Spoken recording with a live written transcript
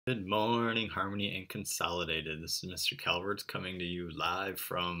Good morning, Harmony and Consolidated. This is Mr. Calvert coming to you live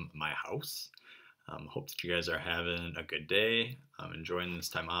from my house. Hope that you guys are having a good day. I'm enjoying this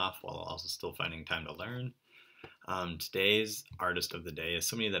time off while also still finding time to learn. Today's artist of the day is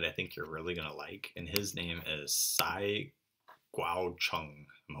somebody that I think you're really going to like, and his name is Cai Guo-Qiang.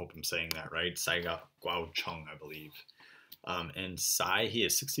 I hope I'm saying that right. Cai Guo-Qiang, I believe. And Cai, he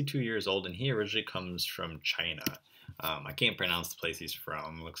is 62 years old, and he originally comes from China. I can't pronounce the place he's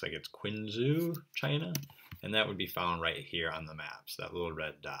from. Looks like it's Quinzhou, China, and that would be found right here on the map, so that little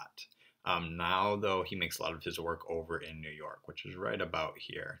red dot. Now, though, he makes a lot of his work over in New York, which is right about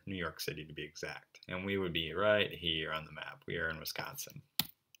here, New York City to be exact, and we would be right here on the map. We are in Wisconsin.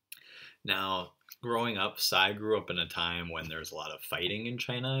 Now, growing up, Cai grew up in a time when there was a lot of fighting in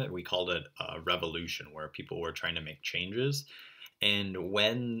China. We called it a revolution, where people were trying to make changes. And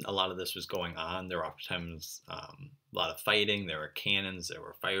when a lot of this was going on, there were oftentimes a lot of fighting. There were cannons, there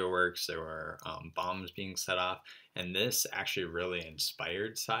were fireworks, there were bombs being set off. And this actually really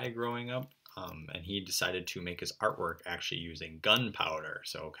inspired Cai growing up. And he decided to make his artwork actually using gunpowder.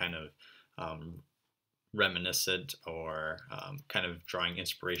 So kind of reminiscent or kind of drawing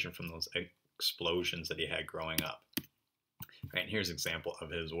inspiration from those explosions that he had growing up. Right, and here's an example of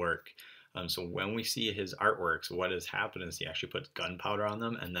his work. So when we see his artworks, what has happened is he actually puts gunpowder on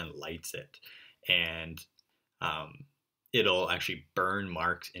them and then lights it. And it'll actually burn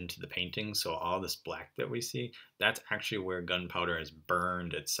marks into the painting. So all this black that we see, that's actually where gunpowder has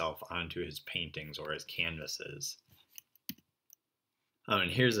burned itself onto his paintings or his canvases. And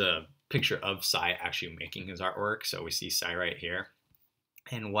here's a picture of Cai actually making his artwork. So we see Cai right here.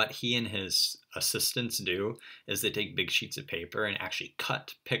 And what he and his assistants do is they take big sheets of paper and actually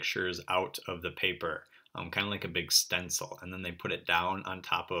cut pictures out of the paper, kind of like a big stencil. And then they put it down on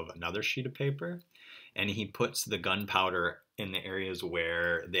top of another sheet of paper. And he puts the gunpowder in the areas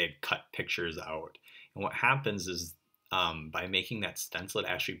where they had cut pictures out. And what happens is by making that stencil, it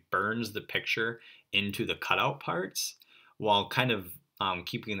actually burns the picture into the cutout parts while kind of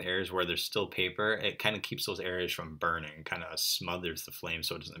keeping the areas where there's still paper. It kind of keeps those areas from burning, kind of smothers the flame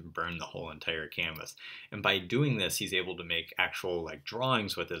so it doesn't burn the whole entire canvas. And by doing this, he's able to make actual like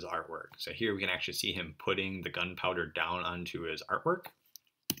drawings with his artwork. So here we can actually see him putting the gunpowder down onto his artwork.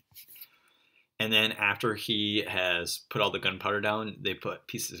 And then after he has put all the gunpowder down, they put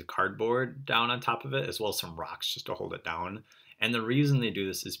pieces of cardboard down on top of it, as well as some rocks just to hold it down. And the reason they do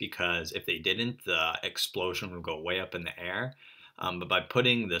this is because if they didn't, the explosion would go way up in the air. But by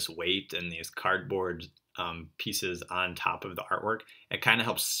putting this weight and these cardboard pieces on top of the artwork, it kind of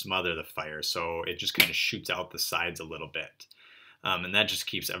helps smother the fire. So it just kind of shoots out the sides a little bit. And that just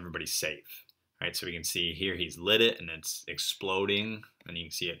keeps everybody safe. Right, so we can see here he's lit it and it's exploding, and you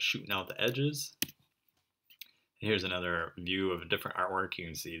can see it shooting out the edges. Here's another view of a different artwork. You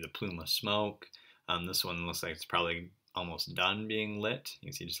can see the plume of smoke. This one looks like it's probably almost done being lit. You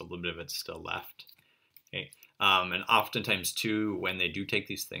can see just a little bit of it still left. Okay. And oftentimes too, when they do take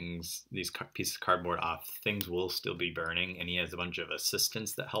these things, these pieces of cardboard off, things will still be burning, and he has a bunch of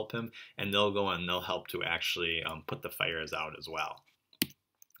assistants that help him, and they'll go and they'll help to actually put the fires out as well.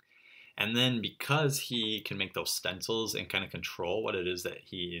 And then because he can make those stencils and kind of control what it is that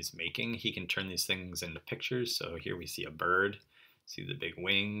he is making, he can turn these things into pictures. So here we see a bird, see the big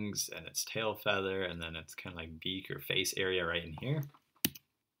wings and its tail feather, and then it's kind of like beak or face area right in here.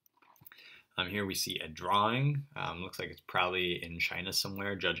 Here we see a drawing. Looks like it's probably in China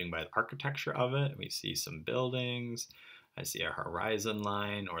somewhere, judging by the architecture of it. We see some buildings. I see a horizon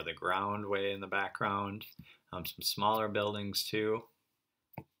line or the ground way in the background. Some smaller buildings too.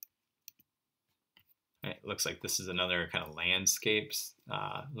 It looks like this is another kind of landscapes.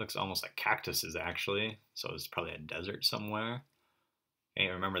 Looks almost like cactuses actually. So it's probably a desert somewhere. And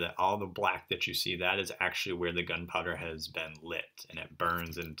remember that all the black that you see, that is actually where the gunpowder has been lit, and it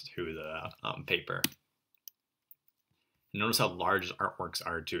burns into the paper. Notice how large the artworks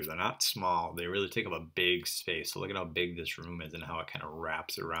are too. They're not small. They really take up a big space. So look at how big this room is and how it kind of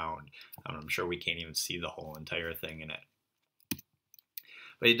wraps around. I'm sure we can't even see the whole entire thing in it.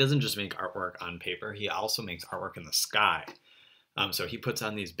 But he doesn't just make artwork on paper. He also makes artwork in the sky. So he puts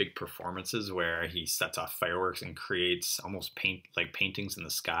on these big performances where he sets off fireworks and creates almost paintings in the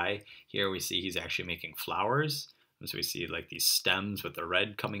sky. Here we see he's actually making flowers. And so we see like these stems with the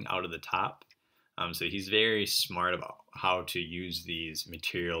red coming out of the top. So he's very smart about how to use these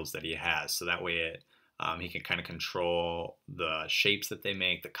materials that he has. So that way he can kind of control the shapes that they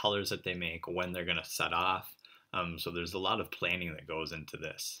make, the colors that they make, when they're going to set off. So there's a lot of planning that goes into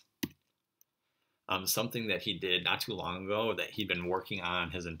this. Something that he did not too long ago that he'd been working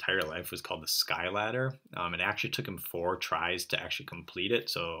on his entire life was called the Sky Ladder. It actually took him 4 tries to actually complete it.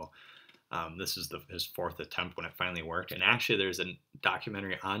 So this is his 4th attempt when it finally worked. And actually, there's a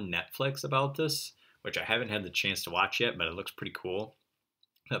documentary on Netflix about this, which I haven't had the chance to watch yet, but it looks pretty cool.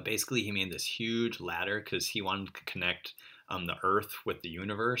 But basically, he made this huge ladder because he wanted to connect the Earth with the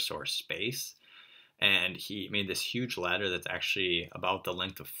universe or space. And he made this huge ladder that's actually about the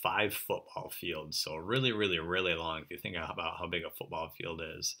length of 5 football fields. So really, really, really long if you think about how big a football field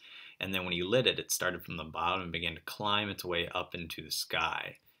is. And then when he lit it, it started from the bottom and began to climb its way up into the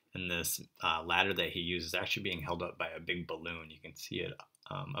sky. And this ladder that he used is actually being held up by a big balloon. You can see it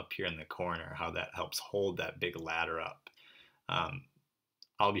up here in the corner, how that helps hold that big ladder up.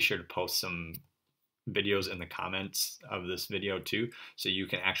 I'll be sure to post some videos in the comments of this video too, so you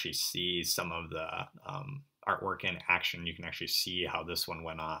can actually see some of the artwork in action. You can actually see how this one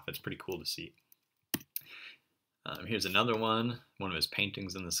went off. It's pretty cool to see. Here's another one of his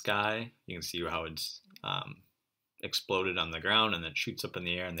paintings in the sky. You can see how it's exploded on the ground and then shoots up in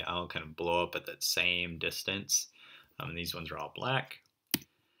the air, and they all kind of blow up at that same distance. And these ones are all black.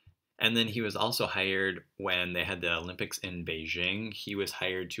 And then he was also hired when they had the Olympics in Beijing. He was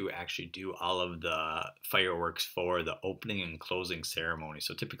hired to actually do all of the fireworks for the opening and closing ceremony.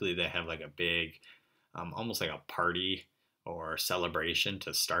 So typically they have like a big, almost like a party or celebration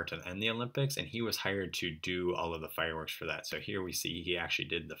to start and end the Olympics. And he was hired to do all of the fireworks for that. So here we see he actually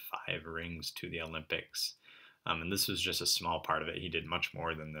did the 5 rings to the Olympics. And this was just a small part of it. He did much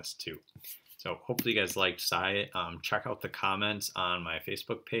more than this too. So hopefully you guys liked Cai. Check out the comments on my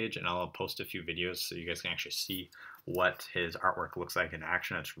Facebook page, and I'll post a few videos so you guys can actually see what his artwork looks like in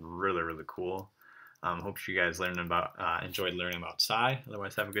action. It's really, really cool. Hope you guys enjoyed learning about Cai.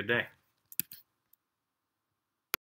 Otherwise, have a good day.